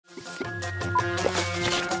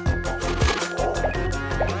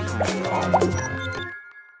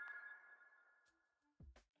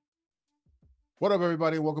What up,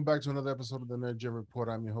 everybody? Welcome back to another episode of the NerdGen Report.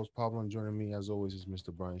 I'm your host, Pablo, and joining me, as always, is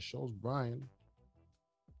Mr. Brian Scholes. Brian,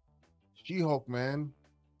 She-Hulk, man.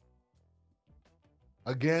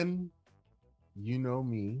 Again, you know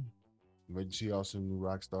me. Ready to see all some new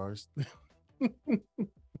rock stars.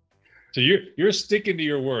 So you're sticking to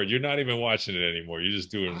your word. You're not even watching it anymore. You're just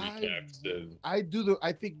doing I recaps. And I do the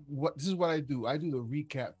I think what this is what I do. I do the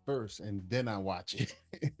recap first and then I watch it.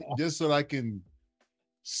 Just so I can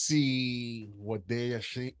see what they're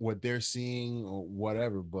seeing or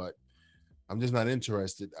whatever, but I'm just not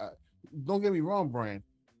interested. Don't get me wrong, Brian.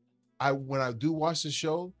 I when I do watch the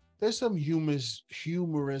show, there's some humorous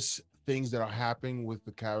things that are happening with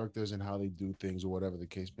the characters and how they do things or whatever the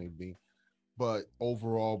case may be. But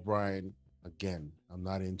overall, Brian, again, I'm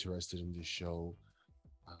not interested in this show.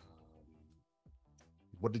 Um,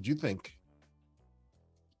 what did you think?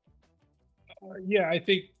 yeah, I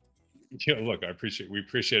think look, we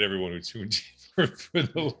appreciate everyone who tuned in for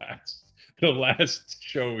the last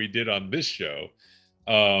show we did on this show.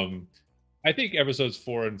 Um, I think episodes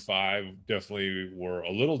 4 and 5 definitely were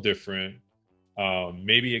a little different.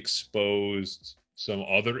 Maybe exposed some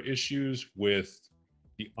other issues with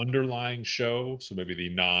the underlying show. So maybe the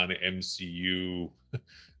non-MCU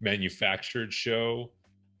manufactured show.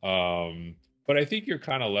 But I think you're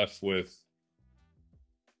kind of left with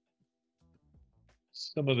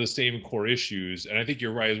some of the same core issues. And I think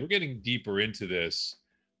you're right. As we're getting deeper into this,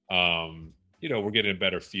 we're getting a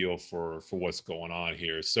better feel for what's going on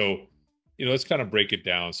here. So, let's kind of break it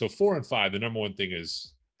down. So 4 and 5, the number one thing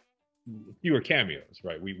is fewer cameos,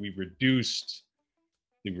 right? We reduced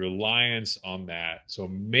the reliance on that. So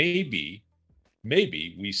maybe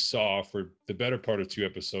we saw for the better part of 2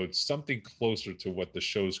 episodes something closer to what the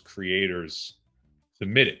show's creators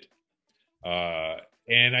submitted. Uh,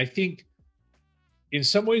 and I think in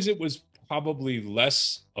some ways it was probably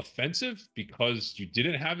less offensive because you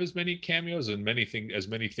didn't have as many cameos and many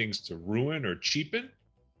things to ruin or cheapen.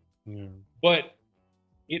 Yeah. But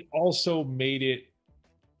it also made it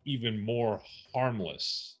even more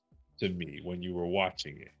harmless to me when you were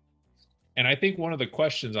watching it. And I think one of the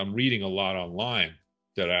questions I'm reading a lot online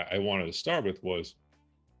that I wanted to start with was,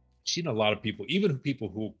 seen a lot of people, even people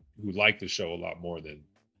who like the show a lot more than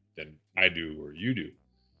I do or you do,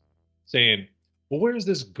 saying, well, where's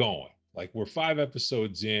this going? Like, we're 5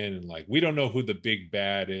 episodes in and like we don't know who the big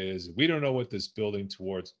bad is. We don't know what this building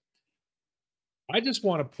towards. I just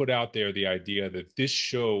want to put out there the idea that this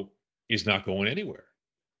show is not going anywhere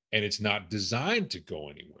and it's not designed to go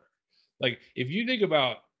anywhere. Like, if you think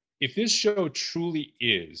about, if this show truly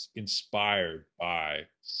is inspired by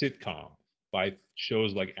sitcom, by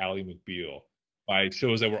shows like Ally McBeal, by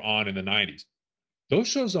shows that were on in the 90s, those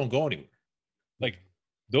shows don't go anywhere. Like,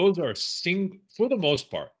 those are for the most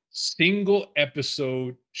part, single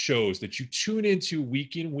episode shows that you tune into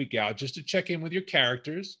week in, week out, just to check in with your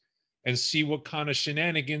characters and see what kind of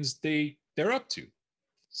shenanigans they're up to.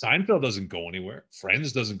 Seinfeld doesn't go anywhere.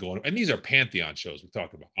 Friends doesn't go anywhere. And these are Pantheon shows we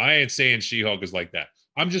talk about. I ain't saying She-Hulk is like that.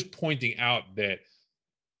 I'm just pointing out that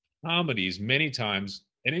comedies many times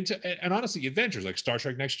and honestly adventures like Star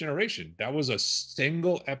Trek Next Generation, that was a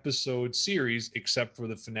single episode series except for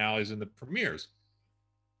the finales and the premieres.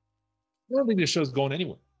 I don't think this show's going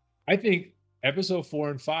anywhere. I think episode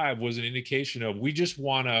 4 and 5 was an indication of we just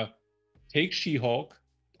want to take She-Hulk,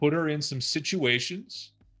 put her in some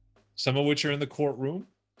situations, some of which are in the courtroom,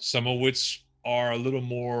 some of which are a little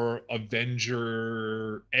more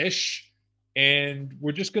Avenger-ish, and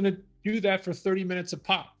we're just going to do that for 30 minutes a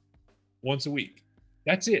pop once a week.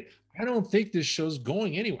 That's it. I don't think this show's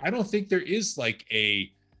going anywhere. I don't think there is like a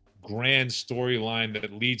grand storyline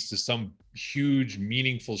that leads to some huge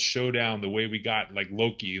meaningful showdown the way we got like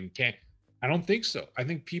Loki and Kang. I don't think so. I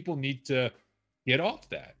think people need to get off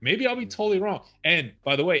that. Maybe I'll be totally wrong. And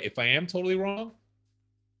by the way, if I am totally wrong,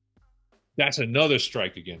 that's another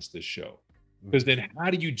strike against this show. Because then how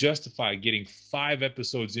do you justify getting 5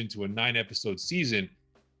 episodes into a 9 episode season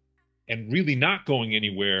and really not going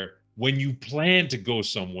anywhere when you plan to go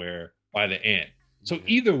somewhere by the end? So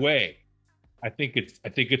either way, I think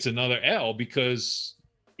it's another L because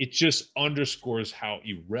it just underscores how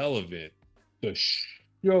irrelevant the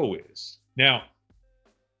show is. Now,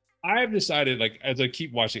 I've decided, like, as I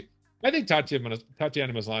keep watching, I think Tatiana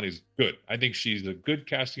Maslany is good. I think she's a good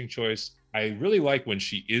casting choice. I really like when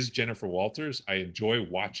she is Jennifer Walters. I enjoy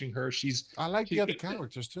watching her. I like the other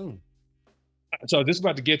characters too. So I was just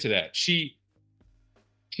about to get to that. She's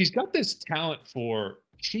got this talent for,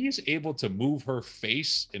 she's able to move her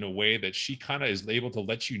face in a way that she kind of is able to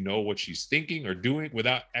let you know what she's thinking or doing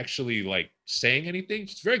without actually like saying anything.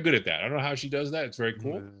 She's very good at that. I don't know how she does that. It's very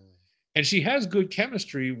cool. And she has good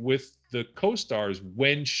chemistry with the co-stars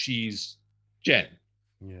when she's Jen.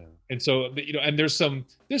 Yeah. And so, and there's some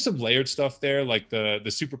layered stuff there, like the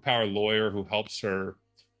superpower lawyer who helps her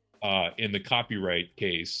in the copyright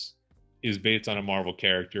case is based on a Marvel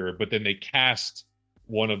character, but then they cast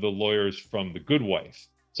one of the lawyers from The Good Wife.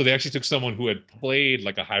 So they actually took someone who had played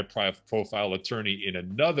like a high profile attorney in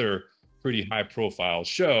another pretty high profile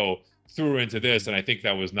show, threw her into this. And I think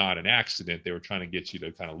that was not an accident. They were trying to get you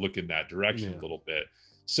to kind of look in that direction a little bit.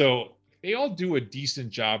 So they all do a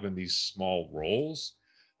decent job in these small roles.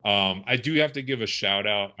 I do have to give a shout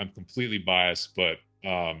out. I'm completely biased, but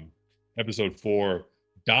episode 4,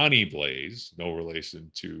 Donnie Blaze, no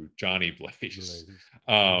relation to Johnny Blaze.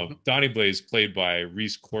 Donnie Blaze, played by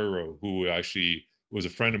Reese Coiro, who actually was a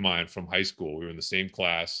friend of mine from high school. We were in the same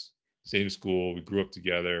class, same school. We grew up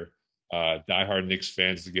together. Diehard Knicks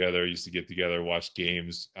fans together. Used to get together, watch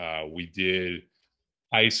games. We did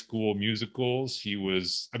high school musicals.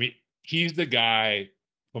 He's the guy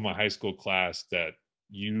from my high school class that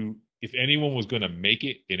if anyone was going to make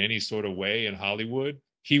it in any sort of way in Hollywood,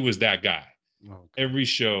 he was that guy. Okay. Every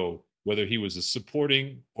show, whether he was a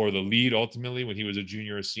supporting or the lead, ultimately when he was a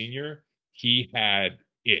junior or senior, he had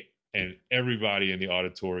it, and everybody in the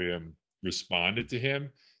auditorium responded to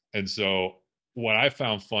him. And so what I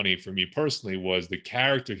found funny for me personally was the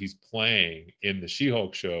character he's playing in the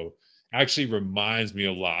She-Hulk show actually reminds me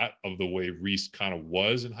a lot of the way Reese kind of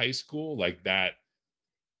was in high school, like that.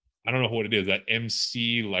 I don't know what it is, that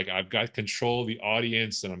MC, like I've got control of the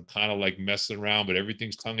audience and I'm kind of like messing around, but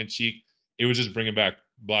everything's tongue in cheek. It was just bringing back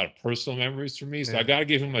a lot of personal memories for me. So I got to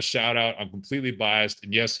give him a shout out. I'm completely biased.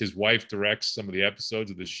 And yes, his wife directs some of the episodes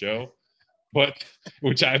of the show, but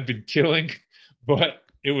which I've been killing, but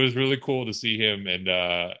it was really cool to see him. And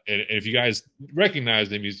if you guys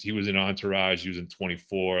recognize him, he was in Entourage. He was in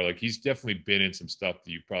 24. Like he's definitely been in some stuff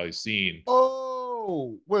that you've probably seen.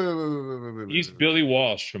 Oh, wait. He's Billy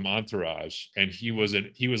Walsh from Entourage, and he was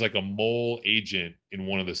like a mole agent in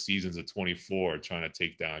one of the seasons of 24, trying to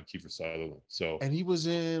take down Kiefer Sutherland. So, and he was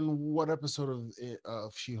in what episode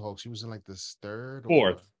of She-Hulk? He was in like this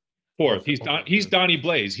fourth. He's Donnie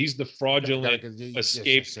Blaze. He's the fraudulent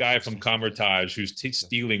escaped guy from Comertage who's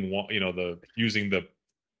stealing, using the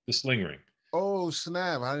sling ring. Oh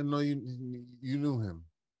snap! I didn't know you knew him.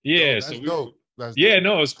 Yeah, that's dope.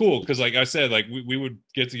 No, it's cool because, like I said, like we would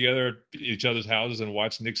get together at each other's houses and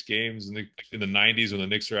watch Knicks games in the 90s when the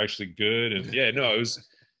Knicks are actually good. And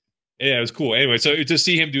it was cool. Anyway, so to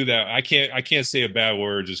see him do that, I can't say a bad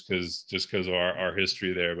word just because of our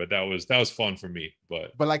history there. But that was fun for me.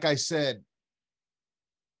 But like I said,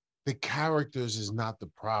 the characters is not the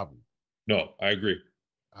problem. No, I agree.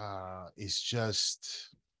 It's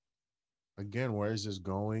just, again, where is this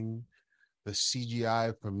going? The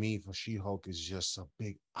CGI for me for She-Hulk is just a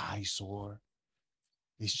big eyesore.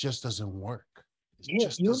 It just doesn't work. It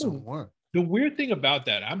just doesn't work. The weird thing about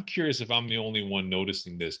that, I'm curious if I'm the only one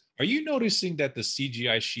noticing this. Are you noticing that the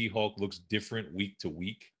CGI She-Hulk looks different week to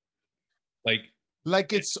week? Like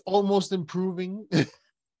it's almost improving,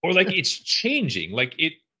 or like it's changing.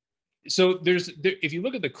 So if you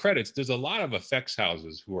look at the credits, there's a lot of effects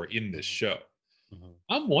houses who are in this show. Mm-hmm.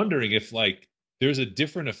 I'm wondering if like there's a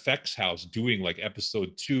different effects house doing like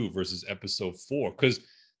episode 2 versus episode 4, because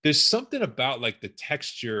there's something about like the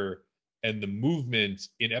texture and the movement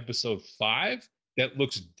in episode 5 that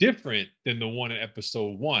looks different than the one in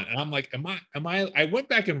episode 1. And I'm like, I went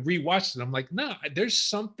back and rewatched it. I'm like, nah, there's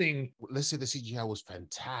something. Let's say the CGI was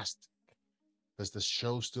fantastic. Does the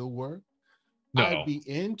show still work? No. I'd be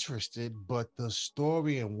interested, but the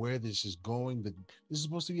story and where this is going, this is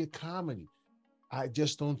supposed to be a comedy. I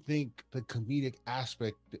just don't think the comedic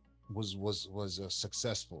aspect was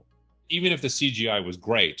successful. Even if the CGI was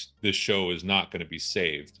great, this show is not going to be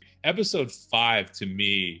saved. Episode 5 to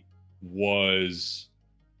me was,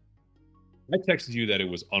 I texted you that it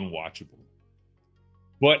was unwatchable,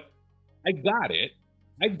 but I got it.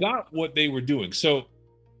 I got what they were doing. So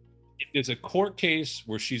there's a court case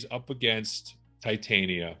where she's up against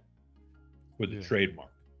Titania for the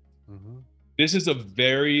trademark. Mm-hmm. This is a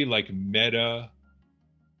very like meta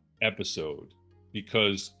episode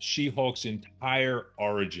because She-Hulk's entire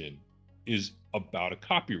origin is about a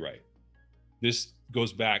copyright. This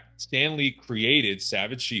goes back, Stan Lee created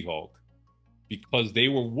Savage She-Hulk because they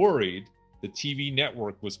were worried the TV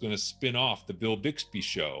network was going to spin off the Bill Bixby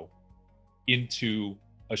show into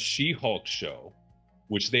a She-Hulk show,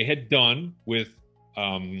 which they had done with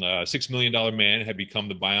 $6 Million Man had become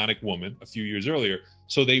the Bionic Woman a few years earlier.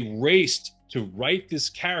 So they raced to write this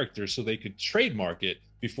character so they could trademark it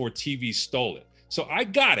before TV stole it. So I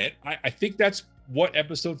got it. I think that's what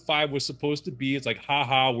episode 5 was supposed to be. It's like,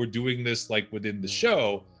 haha, we're doing this like within the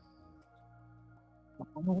show.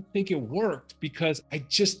 I don't think it worked because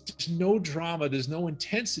there's no drama, there's no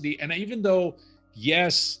intensity. And even though,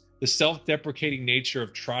 yes, the self-deprecating nature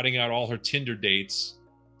of trotting out all her Tinder dates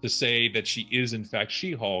to say that she is in fact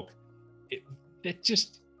She-Hulk, it's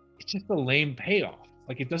just a lame payoff.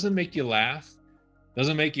 Like, it doesn't make you laugh,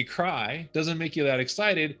 doesn't make you cry, doesn't make you that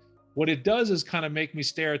excited. What it does is kind of make me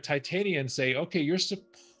stare at Titania and say, okay, you're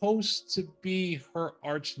supposed to be her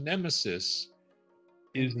arch nemesis.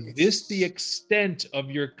 Is this the extent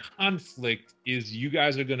of your conflict? Is you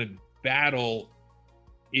guys are going to battle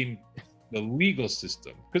in the legal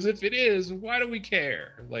system? Because if it is, why do we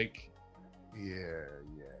care? Like, yeah,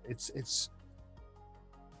 it's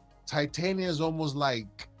Titania is almost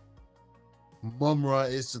like Mumra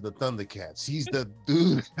is to the Thundercats. He's the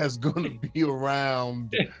dude that's going to be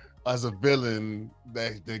around as a villain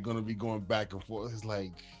that they're going to be going back and forth. It's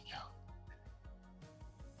like, yeah.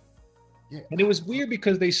 And it was weird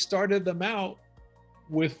because they started them out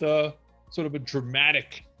with a sort of a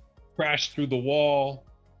dramatic crash through the wall.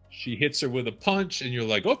 She hits her with a punch, and you're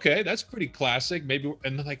like, okay, that's pretty classic. Maybe,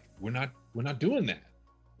 and they're like, we're not doing that.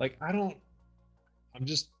 Like, I don't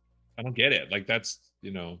get it. Like, that's,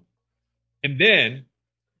 and then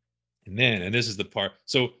this is the part.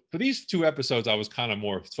 So for these 2 episodes, I was kind of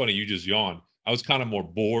more, it's funny, you just yawned. I was kind of more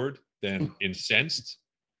bored than incensed.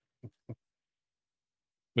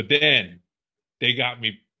 But then they got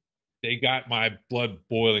my blood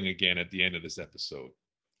boiling again at the end of this episode,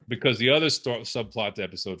 because the other subplot to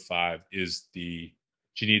episode 5 is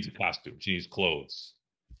she needs a costume. She needs clothes.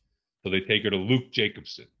 So they take her to Luke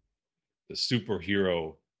Jacobson, the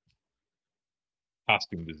superhero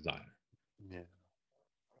costume designer. Yeah.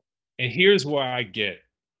 And here's where I get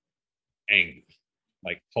angry,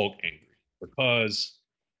 like Hulk angry, because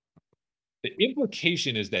the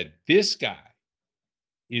implication is that this guy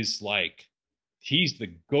is like, he's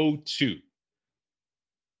the go-to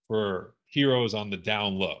for heroes on the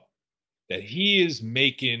down low, that he is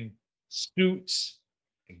making suits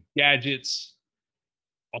and gadgets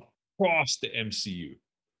across the MCU.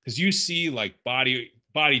 Because you see like body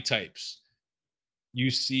types, you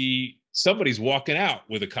see somebody's walking out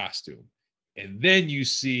with a costume, and then you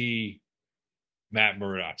see Matt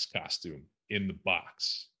Murdock's costume in the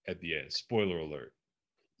box at the end. Spoiler alert.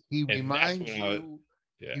 He reminds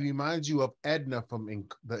you of Edna from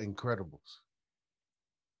The Incredibles.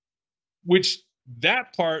 Which,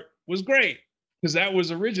 that part was great, because that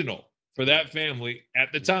was original for that family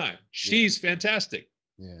at the time. She's fantastic.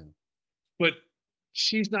 Yeah. But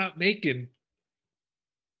she's not making,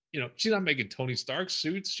 she's not making Tony Stark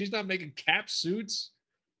suits. She's not making Cap suits.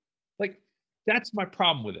 Like, that's my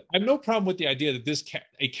problem with it. I have no problem with the idea that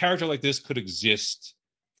a character like this could exist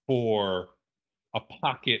for a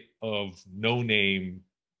pocket of no-name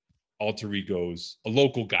alter egos, a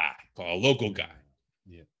local guy.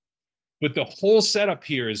 Yeah. But the whole setup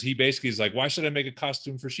here is he basically is like, why should I make a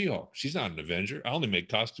costume for She-Hulk? She's not an Avenger. I only make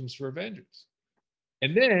costumes for Avengers.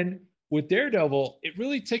 And then with Daredevil, it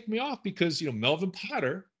really ticked me off because, Melvin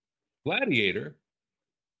Potter, Gladiator,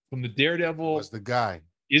 from the Daredevil, is the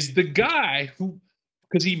guy who,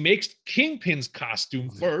 because he makes Kingpin's costume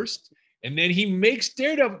first, and then he makes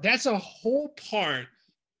Daredevil. That's a whole part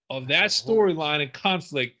of that storyline and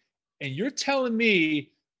conflict. And you're telling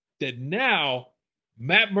me that now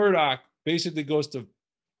Matt Murdock basically goes to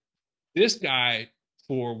this guy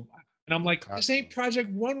and I'm like, this ain't Project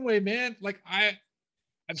Runway, man. Like, I've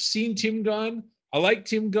seen Tim Gunn. I like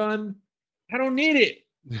Tim Gunn. I don't need it.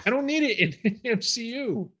 I don't need it in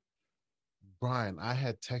MCU. Brian, I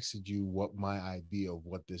had texted you what my idea of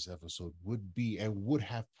what this episode would be, and would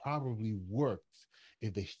have probably worked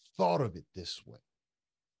if they thought of it this way.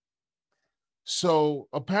 So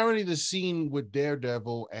apparently the scene with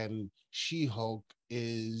Daredevil and She-Hulk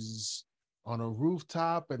is on a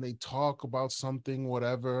rooftop, and they talk about something,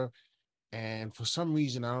 whatever. And for some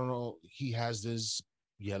reason, I don't know, he has this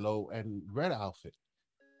yellow and red outfit.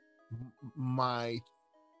 My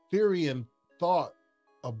theory and thought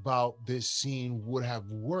about this scene would have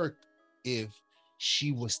worked if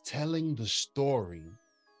she was telling the story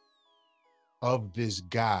of this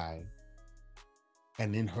guy,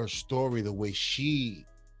 and in her story, the way she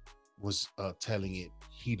was telling it,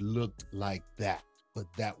 he looked like that, but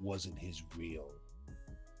that wasn't his real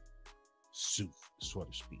suit, so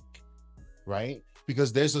to speak, right?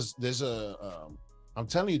 Because there's a I'm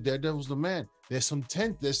telling you, Daredevil's the man. There's some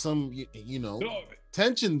tension there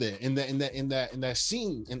in that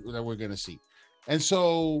scene that we're gonna see, and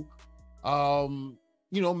so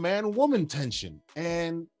man woman tension,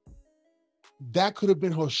 and that could have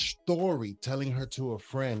been her story, telling her to a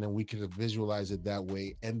friend, and we could have visualized it that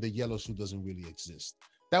way. And the yellow suit doesn't really exist.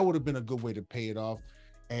 That would have been a good way to pay it off,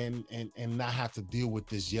 and not have to deal with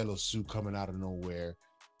this yellow suit coming out of nowhere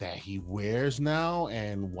that he wears now.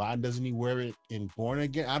 And why doesn't he wear it in Born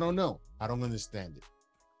Again? I don't know. I don't understand it.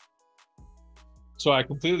 So I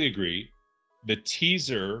completely agree. The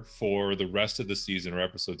teaser for the rest of the season, or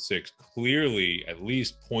episode 6, clearly at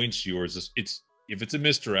least points you, it's if it's a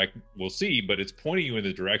misdirect, we'll see, but it's pointing you in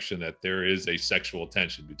the direction that there is a sexual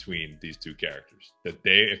tension between these two characters. That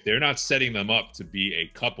if they're not setting them up to be a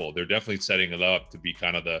couple, they're definitely setting it up to be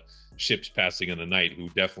kind of the ships passing in the night who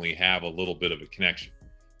definitely have a little bit of a connection.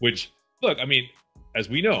 Which, look, I mean, as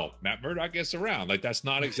we know, Matt Murdock gets around. Like, that's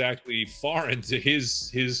not exactly foreign to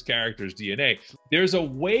his character's DNA. There's a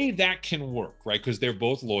way that can work, right? Because they're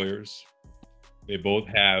both lawyers. They both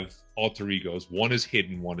have alter egos. One is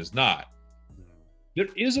hidden, one is not. There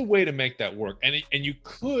is a way to make that work. And you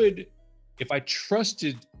could, if I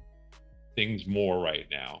trusted things more right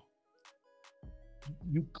now,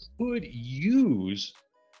 you could use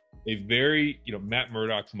a very, Matt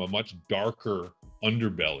Murdock from a much darker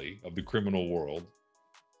underbelly of the criminal world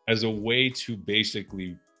as a way to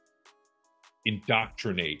basically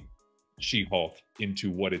indoctrinate She-Hulk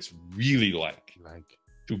into what it's really like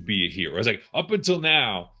to be a hero. It's like, up until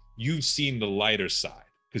now, you've seen the lighter side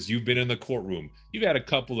because you've been in the courtroom. You've had a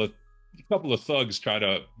couple of thugs try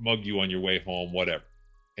to mug you on your way home, whatever.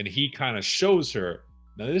 And he kind of shows her,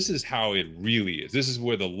 now this is how it really is. This is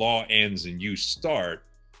where the law ends and you start.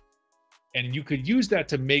 And you could use that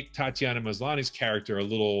to make Tatiana Maslany's character a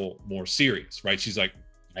little more serious, right? She's like,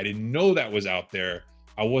 I didn't know that was out there.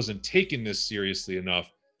 I wasn't taking this seriously enough.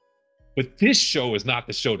 But this show is not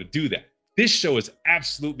the show to do that. This show is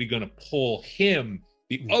absolutely going to pull him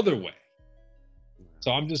the other way.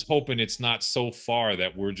 So I'm just hoping it's not so far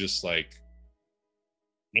that we're just like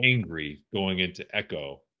angry going into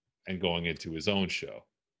Echo and going into his own show.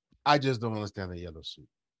 I just don't understand the yellow suit.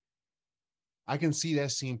 I can see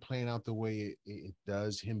that scene playing out the way it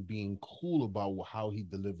does, him being cool about how he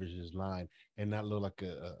delivers his line and not look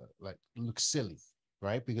like look silly,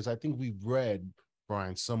 right? Because I think we've read,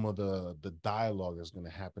 Brian, some of the dialogue that's going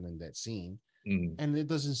to happen in that scene, and it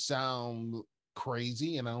doesn't sound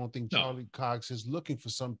crazy, and I don't think Charlie Cox is looking for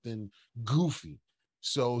something goofy.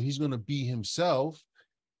 So he's going to be himself,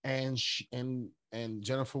 and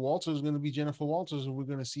Jennifer Walters is going to be Jennifer Walters, and we're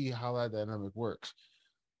going to see how that dynamic works.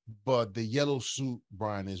 But the yellow suit,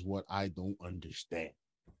 Brian, is what I don't understand.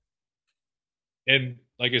 And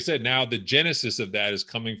like I said, now the genesis of that is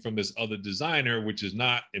coming from this other designer, which is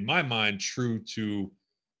not, in my mind, true to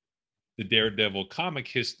the Daredevil comic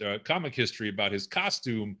history about his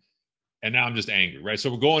costume. And now I'm just angry, right?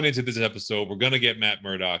 So we're going into this episode. We're going to get Matt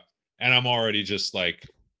Murdock. And I'm already just like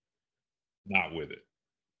not with it.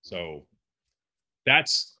 So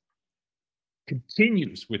that's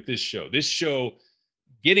continues with this show. This show,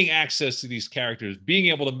 getting access to these characters, being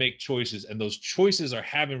able to make choices, and those choices are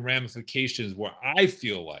having ramifications where I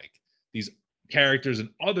feel like these characters and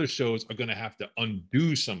other shows are going to have to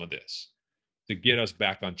undo some of this to get us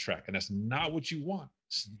back on track. And that's not what you want.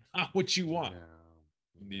 It's not what you want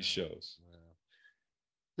in these shows.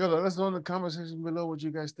 Yo, let us know in the comment section below what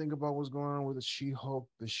you guys think about what's going on with the She-Hulk,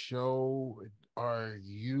 the show. Are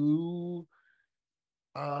you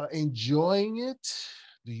enjoying it?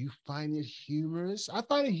 Do you find it humorous? I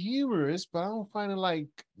find it humorous, but I don't find it like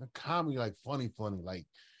a comedy, like funny, like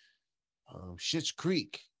Schitt's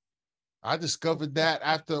Creek. I discovered that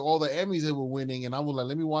after all the Emmys they were winning, and I was like,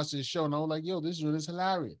 let me watch this show. And I was like, yo, this is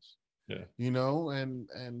hilarious. Yeah.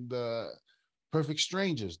 And Perfect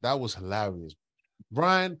Strangers, that was hilarious.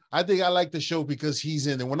 Brian, I think I like the show because he's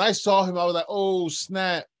in it. When I saw him, I was like, oh,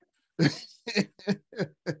 snap.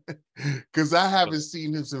 Because I haven't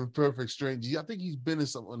seen him in Perfect Strangers. I think he's been in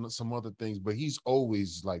some other things, but he's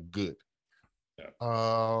always like good. Yeah.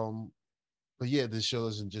 But yeah, this show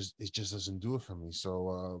just doesn't do it for me.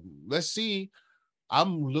 So let's see.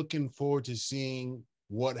 I'm looking forward to seeing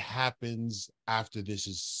what happens after this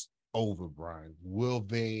is over, Brian. Will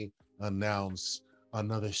they announce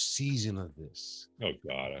another season of this? Oh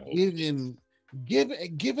God, I hope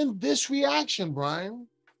given this reaction, Brian.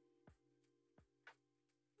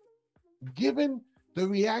 Given the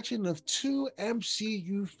reaction of 2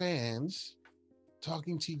 MCU fans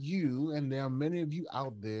talking to you, and there are many of you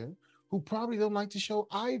out there who probably don't like the show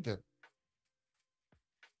either.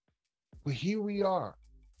 But here we are.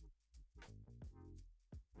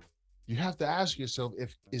 You have to ask yourself,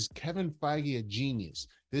 is Kevin Feige a genius?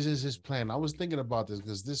 This is his plan. I was thinking about this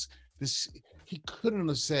because this he couldn't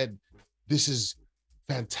have said, this is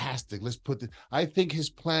fantastic. Let's put this. I think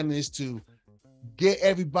his plan is to get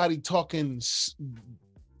everybody talking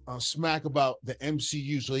smack about the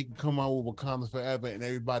MCU so he can come out with Wakanda Forever and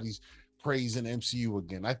everybody's praising MCU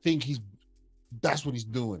again. I think that's what he's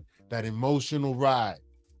doing, that emotional ride.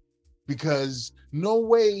 Because no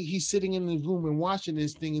way he's sitting in his room and watching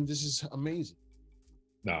this thing and this is amazing.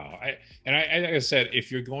 No, like I said,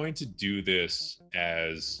 if you're going to do this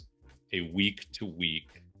as a week to week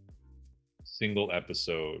single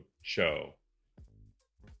episode show,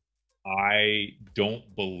 I don't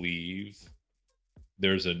believe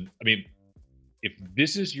I mean, if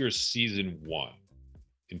this is your season one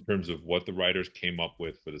in terms of what the writers came up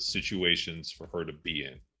with for the situations for her to be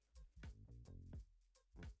in,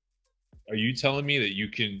 are you telling me that you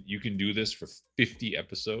can do this for 50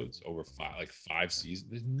 episodes over five seasons?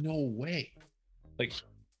 There's no way. Like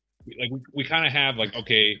we kind of have like,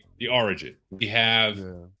 okay, the origin. We have,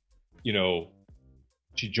 you know,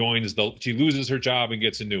 she loses her job and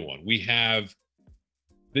gets a new one. We have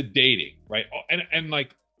the dating, right? And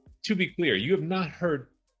like, to be clear, you have not heard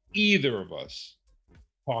either of us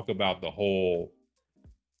talk about the whole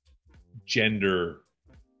gender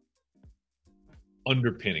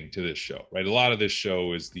underpinning to this show, right? A lot of this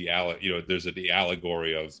show is the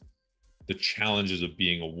allegory of the challenges of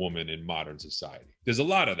being a woman in modern society. There's a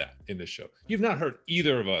lot of that in this show. You've not heard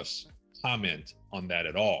either of us comment on that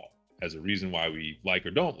at all as a reason why we like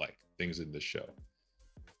or don't like things in this show.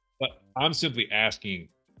 But I'm simply asking,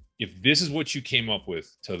 if this is what you came up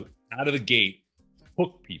with to out of the gate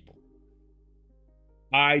hook people,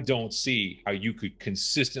 I don't see how you could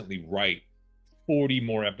consistently write 40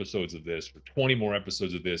 more episodes of this or 20 more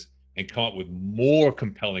episodes of this and come up with more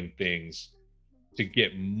compelling things to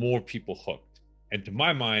get more people hooked. And to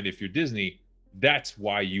my mind, if you're Disney, that's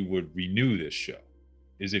why you would renew this show,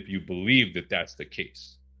 is if you believe that that's the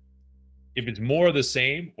case. If it's more of the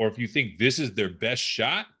same, or if you think this is their best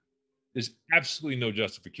shot, there's absolutely no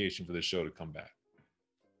justification for this show to come back.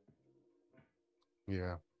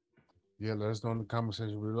 Yeah. Yeah, let us know in the comment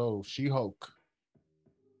section below. She-Hulk.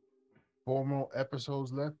 4 more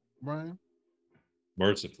episodes left, Brian?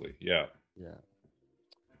 Mercifully, yeah. Yeah.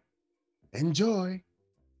 Enjoy.